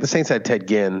like the Saints. The Saints had Ted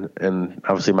Ginn and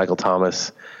obviously Michael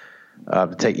Thomas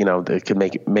they could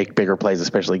make bigger plays,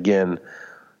 especially Ginn.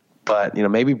 But,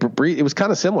 maybe Breeze, it was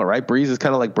kind of similar, right? Breeze is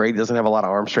kind of like Brady, doesn't have a lot of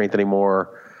arm strength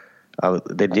anymore.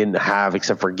 They didn't have,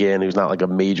 except for Ginn, who's not like a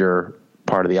major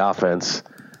part of the offense,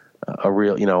 a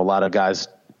lot of guys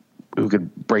who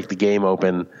could break the game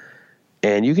open,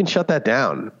 and you can shut that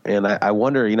down. And I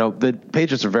wonder, the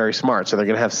Patriots are very smart, so they're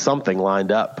going to have something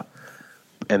lined up,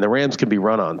 and the Rams can be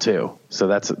run on too. So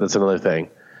that's another thing.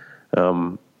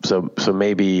 So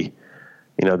maybe,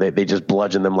 they just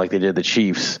bludgeon them like they did the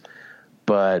Chiefs,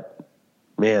 but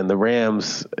man, the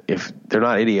Rams, if they're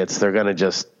not idiots, they're going to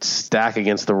just stack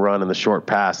against the run and the short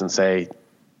pass and say,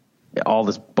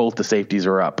 both the safeties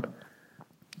are up.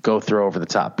 Go throw over the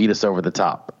top, beat us over the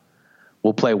top.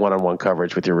 We'll play one-on-one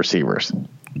coverage with your receivers.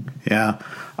 Yeah.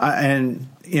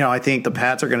 I think the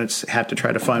Pats are going to have to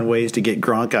try to find ways to get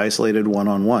Gronk isolated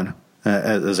one-on-one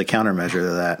as a countermeasure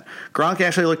to that. Gronk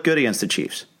actually looked good against the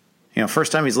Chiefs.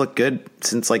 First time he's looked good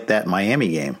since like that Miami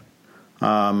game.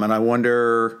 And I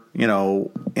wonder,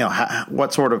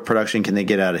 what sort of production can they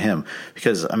get out of him?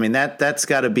 Because, that's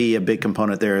got to be a big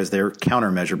component there as their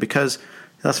countermeasure. Because,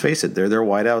 let's face it, they're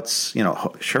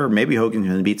wideouts. Sure, maybe Hogan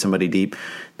can beat somebody deep.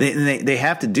 They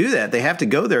have to do that. They have to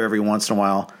go there every once in a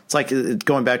while. It's like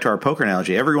going back to our poker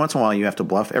analogy. Every once in a while you have to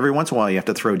bluff. Every once in a while you have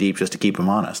to throw deep just to keep him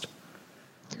honest.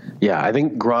 Yeah, I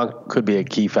think Gronk could be a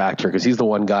key factor because he's the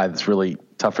one guy that's really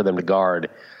tough for them to guard.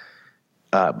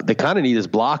 They kind of need his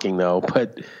blocking though,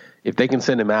 but if they can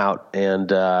send him out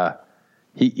and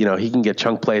he can get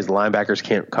chunk plays, the linebackers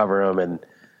can't cover him, and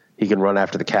he can run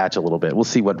after the catch a little bit. We'll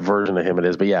see what version of him it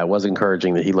is, but yeah, it was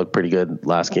encouraging that he looked pretty good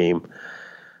last game.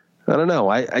 I don't know.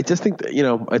 I just think that,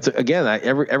 it's again,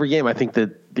 every game I think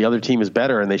that the other team is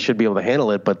better and they should be able to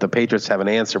handle it, but the Patriots have an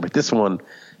answer. But this one,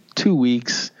 2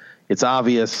 weeks, it's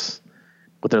obvious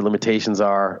what their limitations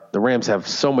are. The Rams have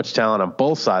so much talent on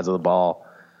both sides of the ball.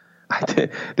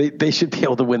 They should be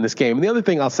able to win this game. And the other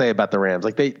thing I'll say about the Rams,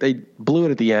 like they blew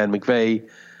it at the end. McVay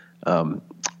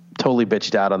totally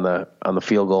bitched out on the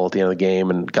field goal at the end of the game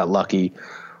and got lucky.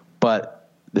 But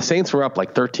the Saints were up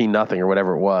like 13-0 or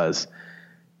whatever it was,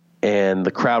 and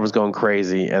the crowd was going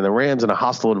crazy. And the Rams, in a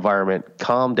hostile environment,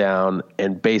 calmed down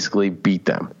and basically beat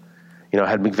them.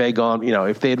 Had McVay gone,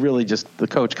 if they had really just, the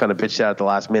coach kind of bitched out at the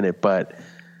last minute, but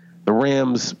the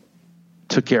Rams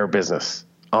took care of business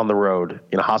on the road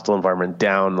in a hostile environment,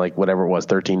 down like whatever it was,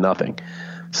 13-0.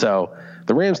 So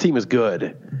the Rams team is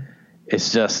good.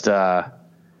 It's just,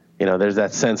 there's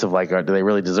that sense of like, do they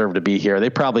really deserve to be here? They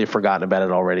probably have forgotten about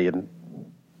it already, and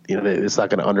it's not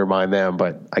going to undermine them.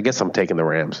 But I guess I'm taking the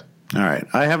Rams. All right,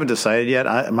 I haven't decided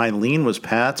yet. My lean was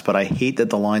Pats, but I hate that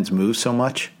the lines move so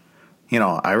much.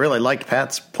 I really liked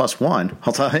Pats +1.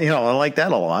 I'll tell you, I like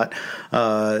that a lot.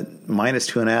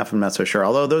 -2.5, I'm not so sure.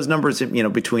 Although those numbers,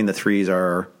 between the threes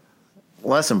are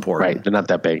less important. Right, they're not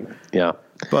that big. Yeah,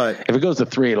 but if it goes to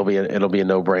 3, it'll be a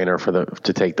no-brainer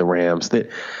to take the Rams. The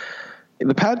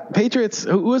Patriots,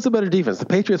 who has the better defense? The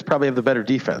Patriots probably have the better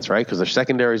defense, right? Because their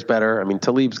secondary is better.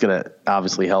 Talib's going to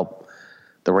obviously help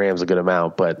the Rams a good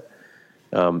amount, but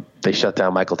they shut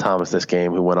down Michael Thomas this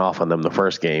game, who went off on them the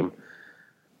first game.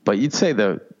 But you'd say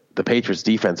the Patriots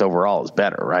defense overall is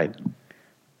better, right?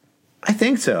 I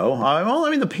think so.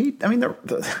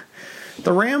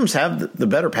 The Rams have the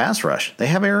better pass rush. They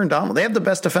have Aaron Donald. They have the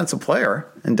best defensive player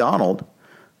in Donald.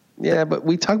 Yeah, but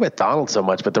we talk about Donald so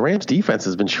much, but the Rams defense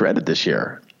has been shredded this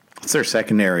year. Their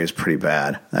secondary is pretty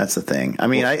bad. That's the thing.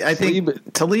 I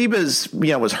think Talib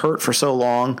was hurt for so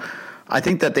long. I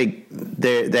think that they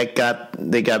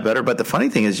got better. But the funny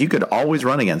thing is, you could always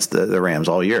run against the Rams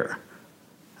all year.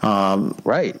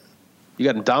 Right.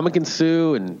 You got Ndamukong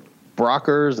Suh and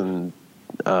Brockers and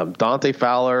Dante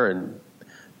Fowler and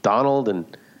Donald, and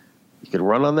you could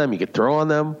run on them. You could throw on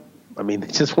them. They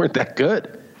just weren't that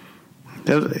good.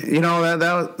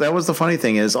 That was the funny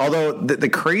thing is, although the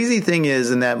crazy thing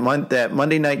is in that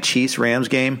Monday night Chiefs Rams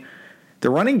game, the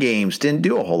running games didn't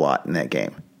do a whole lot in that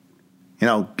game.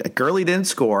 Gurley didn't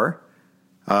score,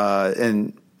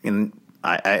 and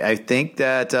I think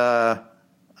that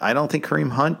I don't think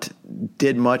Kareem Hunt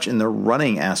did much in the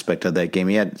running aspect of that game.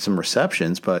 He had some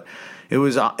receptions, but it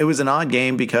was an odd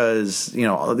game because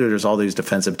there's all these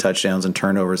defensive touchdowns and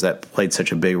turnovers that played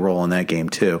such a big role in that game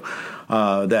too.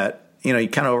 That you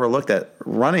kind of overlook that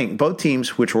running. Both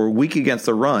teams, which were weak against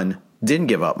the run, didn't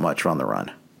give up much on the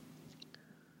run.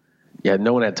 Yeah,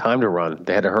 no one had time to run.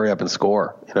 They had to hurry up and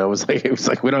score. It was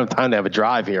like we don't have time to have a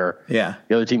drive here. Yeah,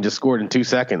 the other team just scored in 2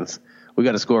 seconds. We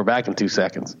got to score back in 2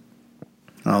 seconds.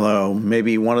 Although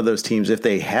maybe one of those teams, if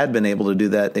they had been able to do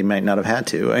that, they might not have had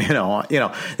to.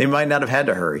 They might not have had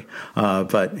to hurry.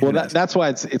 But that's why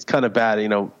it's kind of bad.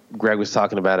 Greg was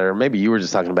talking about it, or maybe you were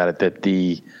just talking about it, that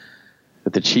the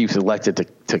Chiefs elected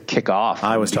to kick off.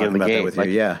 I was talking about that with you.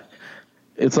 Yeah,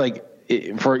 it's like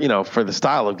for the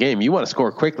style of game, you want to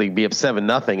score quickly, be up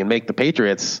 7-0, and make the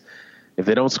Patriots, if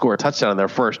they don't score a touchdown on their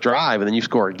first drive, and then you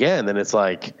score again, then it's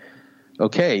like,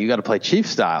 okay, you got to play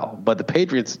Chiefs style. But the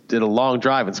Patriots did a long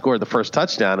drive and scored the first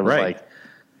touchdown. It was like,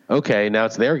 okay, now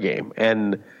it's their game.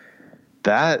 And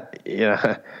that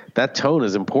tone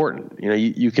is important.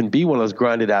 You can be one of those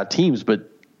grinded out teams, but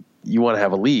you want to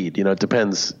have a lead. It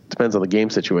depends on the game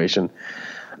situation.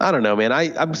 I don't know, man.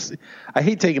 I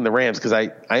hate taking the Rams because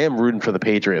I am rooting for the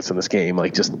Patriots in this game,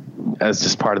 like just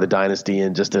part of the dynasty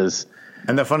and just as.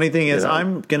 And the funny thing is,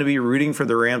 I'm going to be rooting for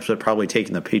the Rams, but probably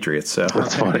taking the Patriots. So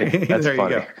that's funny. That's there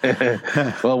funny. You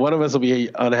go. Well, one of us will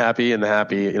be unhappy and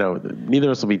happy. Neither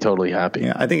of us will be totally happy.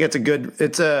 Yeah, I think it's a good.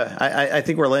 I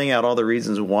think we're laying out all the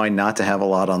reasons why not to have a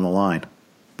lot on the line,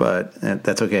 but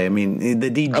that's okay. I mean,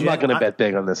 I'm not going to bet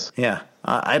big on this. Yeah,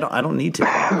 I don't need to.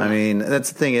 I mean,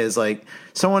 that's the thing is like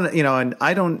someone and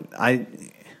I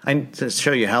to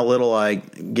show you how little I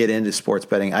get into sports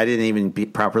betting. I didn't even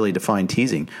properly define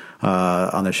teasing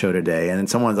on the show today. And then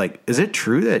someone's like, is it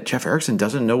true that Jeff Erickson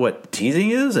doesn't know what teasing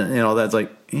is? And that's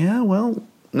like, yeah, well,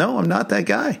 no, I'm not that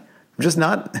guy. I'm just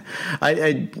not.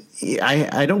 I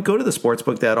don't go to the sports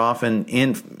book that often.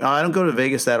 I don't go to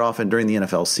Vegas that often during the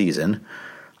NFL season.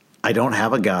 I don't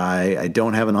have a guy. I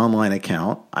don't have an online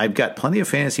account. I've got plenty of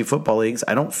fantasy football leagues.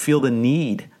 I don't feel the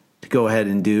need to go ahead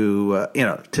and do,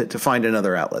 to find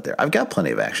another outlet there. I've got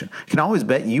plenty of action. I can always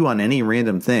bet you on any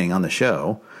random thing on the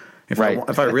show. If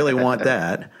I really want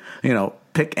that,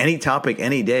 pick any topic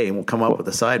any day and we'll come up with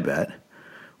a side bet.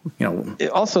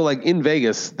 Also, like in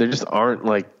Vegas, there just aren't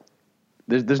like,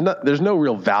 there's no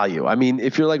real value. I mean,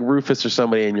 if you're like Rufus or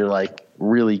somebody and you're like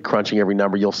really crunching every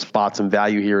number, you'll spot some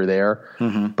value here or there,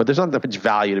 but there's not that much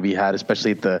value to be had,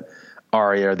 especially at the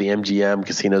RA or the MGM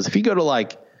casinos. If you go to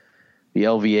like the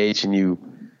LVH and you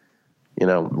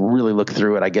really look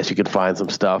through it, I guess you could find some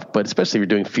stuff, but especially if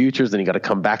you're doing futures, then you got to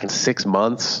come back in 6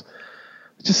 months.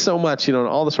 Just so much,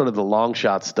 all the sort of the long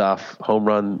shot stuff, home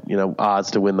run,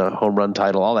 odds to win the home run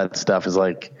title, all that stuff is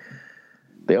like,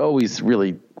 they always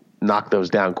really knock those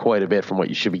down quite a bit from what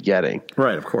you should be getting.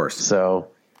 Right, of course. So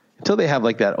until they have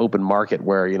like that open market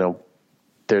where,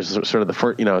 there's sort of the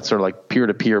first, it's sort of like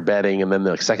peer-to-peer betting, and then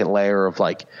the second layer of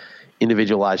like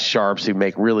individualized sharps who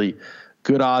make really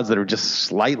good odds that are just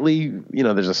slightly,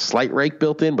 there's a slight rake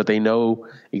built in, but they know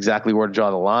exactly where to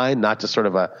draw the line, not just sort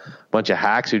of a bunch of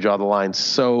hacks who draw the line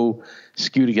so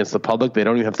skewed against the public. They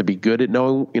don't even have to be good at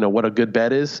knowing, what a good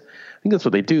bet is. I think that's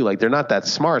what they do. Like they're not that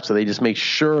smart, so they just make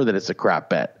sure that it's a crap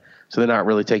bet. So they're not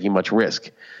really taking much risk,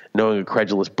 knowing a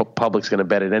credulous public's going to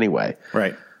bet it anyway.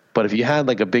 Right. But if you had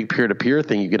like a big peer-to-peer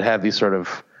thing, you could have these sort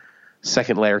of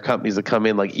second layer companies that come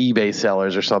in like eBay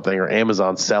sellers or something, or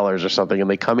Amazon sellers or something, and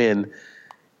they come in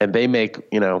and they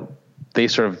make, they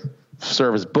sort of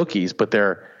serve as bookies, but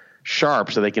they're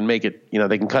sharp, so they can make it,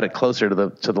 they can cut it closer to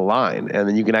the line, and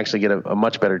then you can actually get a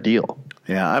much better deal.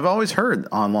 Yeah, I've always heard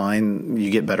online you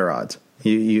get better odds.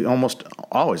 You almost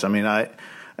always. I mean,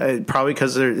 probably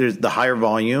because there's the higher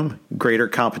volume, greater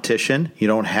competition. You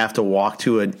don't have to walk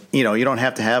to you don't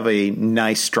have to have a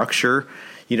nice structure.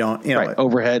 You don't, right.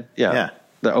 Overhead. Yeah.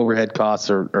 The overhead costs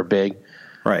are big.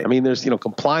 Right. I mean, there's,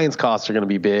 compliance costs are going to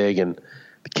be big, and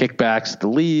the kickbacks, the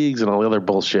leagues, and all the other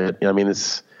bullshit. I mean,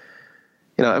 it's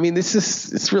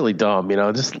really dumb.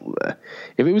 Just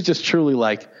if it was just truly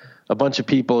like a bunch of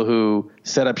people who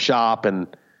set up shop and,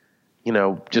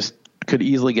 just could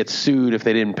easily get sued if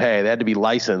they didn't pay. They had to be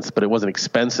licensed, but it wasn't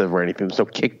expensive or anything. There's no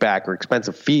kickback or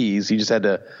expensive fees. You just had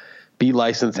to be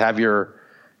licensed, have your,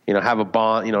 have a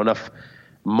bond, enough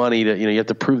money to, you have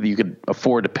to prove that you could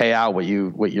afford to pay out what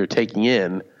you're taking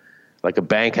in. Like a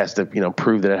bank has to,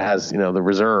 prove that it has, the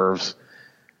reserves.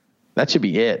 that should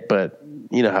be it. But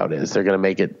you know how it is. They're going to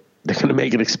make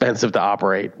it expensive to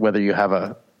operate, whether you have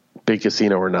a big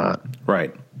casino or not.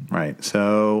 Right.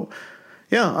 So,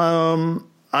 yeah,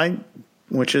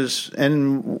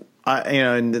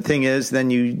 and the thing is,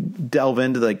 then you delve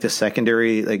into like the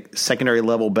secondary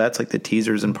level bets, like the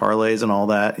teasers and parlays and all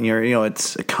that. And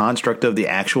it's a construct of the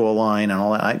actual line and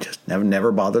all that. I just have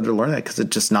never bothered to learn that because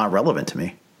it's just not relevant to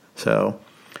me. So,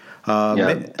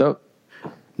 no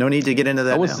need to get into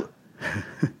that now.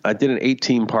 I did an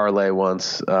 18 parlay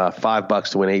once,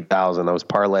 $5 to win 8,000. I was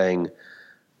parlaying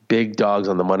big dogs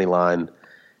on the money line,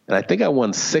 and I think I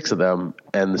won 6 of them.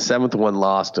 And the 7th one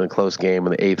lost in a close game,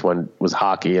 and the 8th one was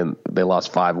hockey, and they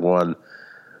lost 5-1.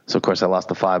 So of course I lost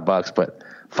the $5, but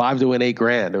 5 to win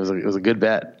 $8,000. It was a good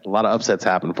bet. A lot of upsets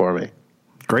happened for me.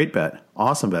 Great bet,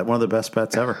 awesome bet, one of the best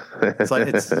bets ever. It's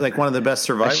like one of the best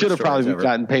survivors. I should have probably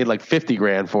gotten paid like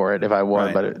 $50,000 for it if I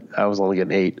won, but I was only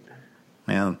getting 8.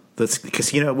 Man, this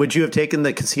casino. Would you have taken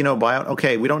the casino buyout?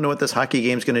 Okay, we don't know what this hockey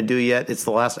game's going to do yet. It's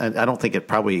the last. I don't think it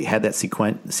probably had that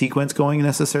sequence going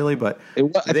necessarily, but I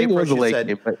think it was a late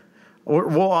game.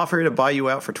 We'll offer you to buy you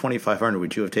out for $2,500.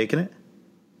 Would you have taken it?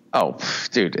 Oh,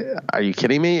 dude, are you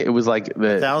kidding me? It was like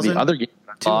the other game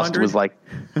I lost was like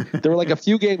there were like a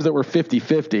few games that were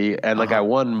 50-50, and like I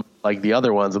won like the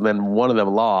other ones, and then one of them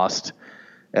lost,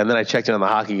 and then I checked in on the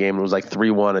hockey game, and it was like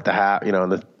 3-1 at the half, in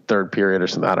the third period or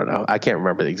something. I don't know. I can't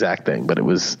remember the exact thing, but it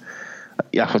was, for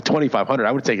 $2,500,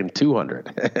 I would have taken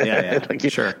 200. Yeah, like,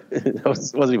 sure. It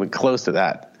wasn't even close to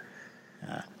that.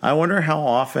 I wonder how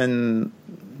often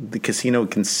the casino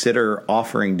would consider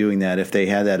doing that if they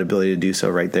had that ability to do so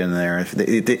right then and there. If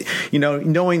they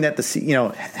knowing that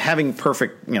having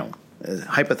perfect,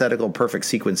 hypothetical perfect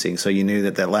sequencing, so you knew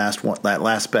that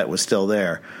last bet was still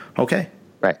there. Okay,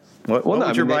 right. What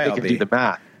would your buyout be? They could do the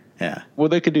math. Yeah. Well,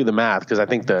 they could do the math because I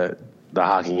think the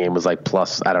hockey game was like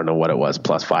plus, I don't know what it was,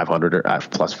 plus 500 or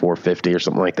plus 450 or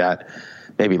something like that.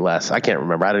 Maybe less. I can't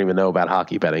remember. I don't even know about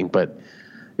hockey betting, but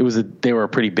they were a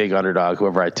pretty big underdog,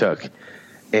 whoever I took.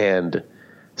 And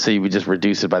so you would just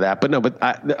reduce it by that. But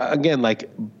again,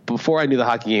 like before I knew the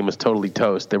hockey game was totally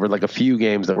toast, there were like a few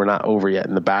games that were not over yet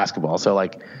in the basketball. So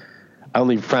like I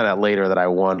only found out later that I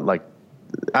won, like,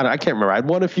 I can't remember. I'd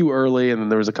won a few early and then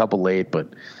there was a couple late, but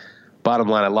bottom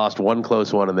line, I lost one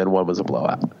close one, and then one was a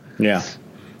blowout. Yeah.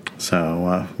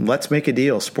 So let's make a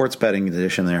deal. Sports betting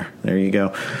edition there. There you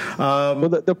go. Well,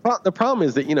 the problem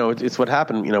is that it's what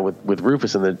happened with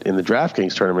Rufus in the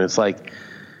DraftKings tournament. It's like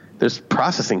there's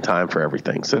processing time for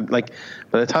everything. So like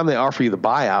by the time they offer you the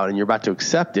buyout and you're about to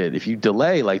accept it, if you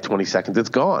delay like 20 seconds, it's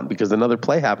gone because another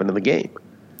play happened in the game.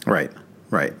 Right.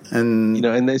 And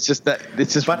and it's just but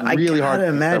really hard to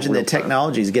imagine that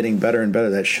technology is getting better and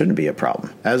better. That shouldn't be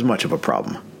as much of a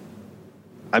problem.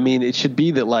 I mean, it should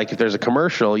be that like if there's a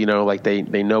commercial, like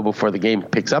they know before the game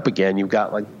picks up again, you've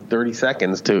got like 30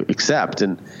 seconds to accept,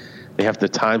 and they have to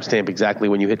timestamp exactly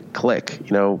when you hit click,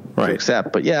 to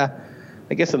accept. But yeah,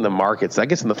 I guess in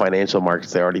the financial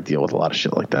markets, they already deal with a lot of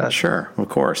shit like that. Sure, of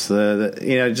course.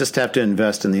 Just have to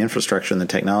invest in the infrastructure and the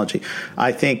technology.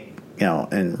 I think.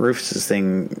 And Rufus's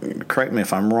thing, correct me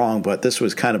if I'm wrong, but this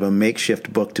was kind of a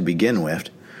makeshift book to begin with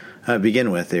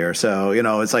there. So,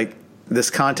 it's like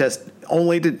this contest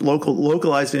only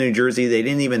localized in New Jersey. They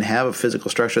didn't even have a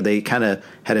physical structure. They kind of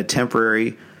had a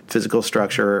temporary physical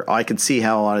structure. I could see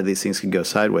how a lot of these things could go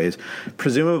sideways.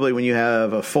 Presumably when you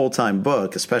have a full-time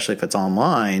book, especially if it's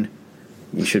online,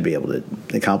 you should be able to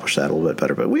accomplish that a little bit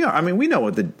better. But we know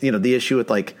what the issue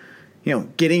with like,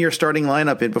 getting your starting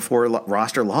lineup in before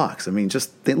roster locks. I mean,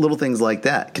 just little things like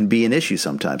that can be an issue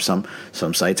sometimes. Some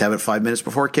sites have it 5 minutes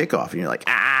before kickoff, and you're like,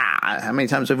 how many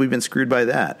times have we been screwed by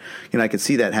that? I could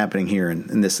see that happening here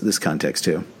in this context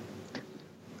too.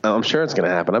 I'm sure it's going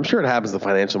to happen. I'm sure it happens in the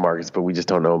financial markets, but we just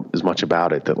don't know as much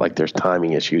about it. That like there's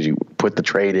timing issues. You put the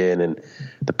trade in, and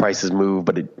the prices move,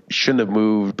 but it shouldn't have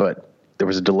moved, but there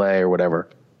was a delay or whatever.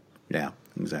 Yeah,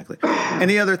 exactly.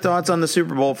 Any other thoughts on the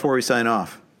Super Bowl before we sign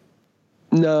off?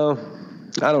 No,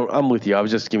 I don't. I'm with you. I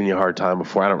was just giving you a hard time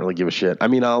before. I don't really give a shit. I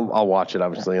mean, I'll watch it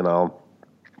obviously, and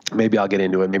maybe I'll get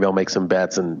into it. Maybe I'll make some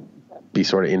bets and be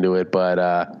sort of into it. But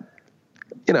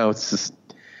it's just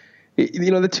the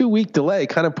 2-week delay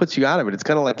kind of puts you out of it. It's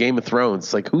kind of like Game of Thrones.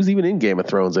 It's like who's even in Game of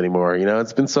Thrones anymore?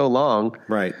 It's been so long.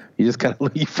 Right. You just kind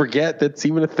of forget that's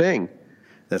even a thing.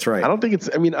 That's right. I don't think it's.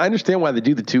 I mean, I understand why they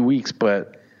do the 2 weeks,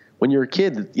 but when you're a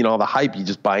kid, all the hype you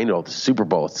just buy into. The Super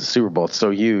Bowl. It's the Super Bowl. It's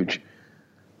so huge.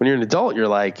 When you're an adult, you're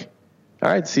like, all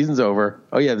right, the season's over.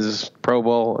 Oh, yeah, there's this Pro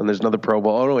Bowl, and there's another Pro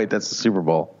Bowl. Oh, no, wait, that's the Super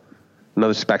Bowl.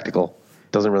 Another spectacle.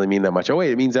 Doesn't really mean that much. Oh,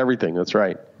 wait, it means everything. That's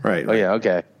right. Right. Oh, yeah,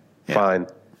 okay. Yeah. Fine.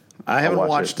 I haven't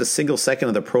watched a single second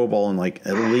of the Pro Bowl in like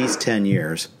at least 10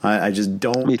 years. I just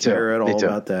don't care at all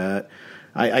about that.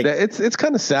 It's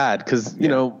kind of sad because, you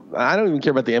know, I don't even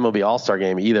care about the MLB All-Star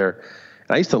Game either.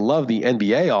 And I used to love the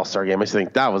NBA All-Star Game. I used to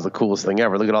think that was the coolest thing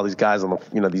ever. Look at all these guys on the,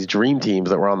 you know, these dream teams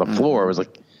that were on the floor. It was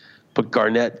like, put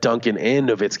Garnett, Duncan, and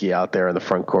Nowitzki out there in the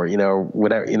front court, you know,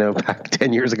 whatever, you know, back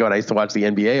 10 years ago, and I used to watch the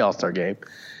NBA All-Star Game.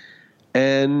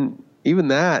 And even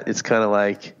that, it's kind of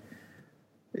like,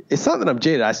 it's not that I'm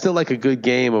jaded. I still like a good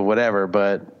game of whatever,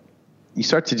 but you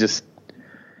start to just,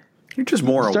 you're just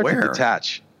more aware. To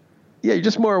detach. Yeah, you're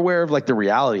just more aware of like the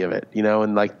reality of it, you know,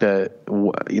 and like the,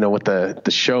 you know, what the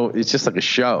show, it's just like a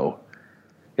show.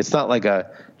 It's not like a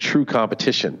true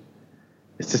competition.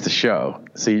 It's just a show.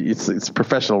 So it's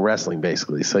professional wrestling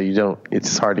basically. So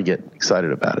it's hard to get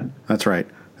excited about it. That's right.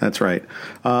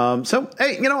 So,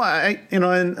 hey, you know, I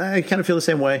kind of feel the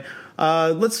same way.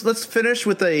 Let's finish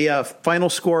with a final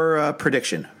score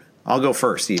prediction. I'll go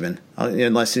first, even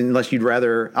unless you'd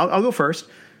rather. I'll go first.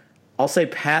 I'll say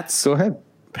Pats. Go ahead.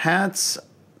 Pats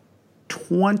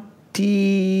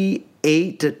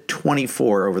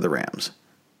 28-24 over the Rams.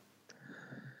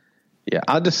 Yeah,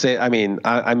 I'll just say. I mean,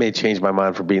 I may change my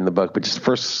mind for beating the Buck, but just the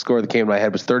first score that came to my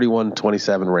head was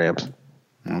 31-27 Rams.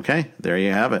 Okay, there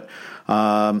you have it.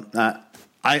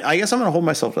 I guess I'm going to hold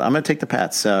myself. I'm going to take the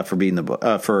Pats for beating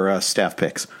the for staff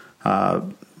picks.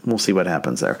 We'll see what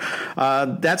happens there.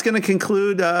 That's going to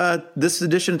conclude this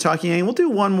edition of Talking Yang. We'll do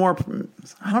one more.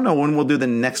 I don't know when we'll do the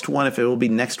next one, if it will be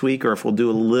next week or if we'll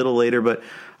do a little later. But,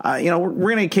 you know,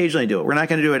 we're going to occasionally do it. We're not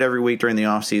going to do it every week during the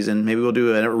offseason. Maybe we'll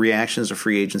do reactions to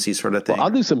free agency sort of thing. Well,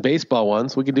 I'll do some baseball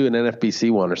ones. We could do an NFBC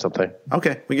one or something.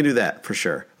 Okay, we can do that for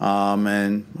sure.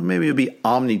 And maybe it'll be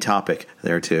omni-topic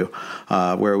there too,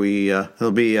 where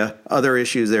there'll be other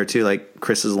issues there too, like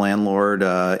Chris's landlord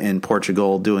in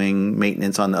Portugal doing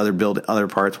maintenance on other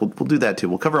parts. We'll do that too.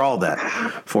 We'll cover all of that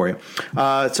for you.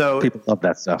 So people love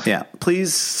that stuff. Yeah,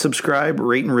 please subscribe,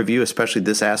 rate, and review, especially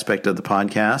this aspect of the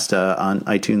podcast on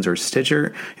iTunes or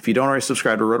Stitcher. If you don't already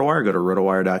subscribe to RotoWire, go to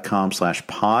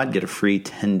rotowire.com/pod. Get a free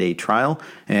 10-day trial,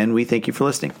 and we thank you for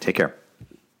listening. Take care.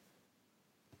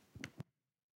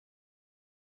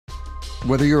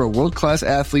 Whether you're a world-class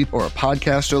athlete or a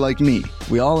podcaster like me,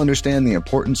 we all understand the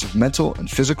importance of mental and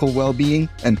physical well-being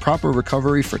and proper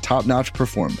recovery for top-notch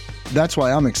performance. That's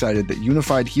why I'm excited that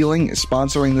Unified Healing is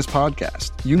sponsoring this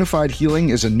podcast. Unified Healing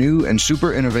is a new and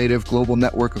super innovative global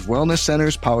network of wellness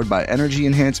centers powered by Energy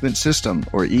Enhancement System,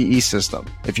 or EE System.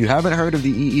 If you haven't heard of the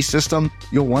EE System,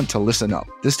 you'll want to listen up.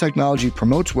 This technology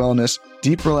promotes wellness,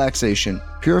 deep relaxation,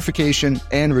 purification,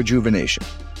 and rejuvenation.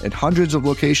 At hundreds of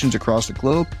locations across the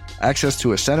globe, access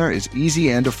to a center is easy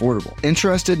and affordable.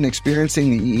 Interested in experiencing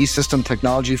the EE System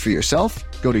technology for yourself?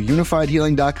 Go to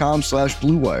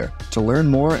unifiedhealing.com/bluewire to learn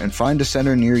more and find a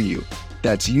center near you.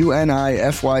 That's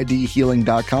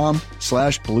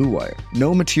unifydhealing.com/bluewire.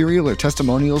 No material or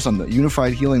testimonials on the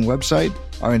Unified Healing website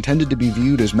are intended to be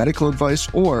viewed as medical advice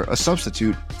or a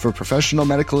substitute for professional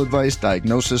medical advice,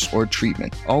 diagnosis, or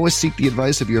treatment. Always seek the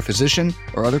advice of your physician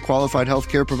or other qualified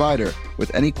healthcare provider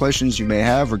with any questions you may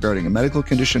have regarding a medical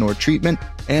condition or treatment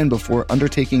and before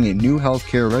undertaking a new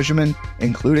healthcare regimen,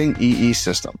 including EE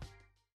System.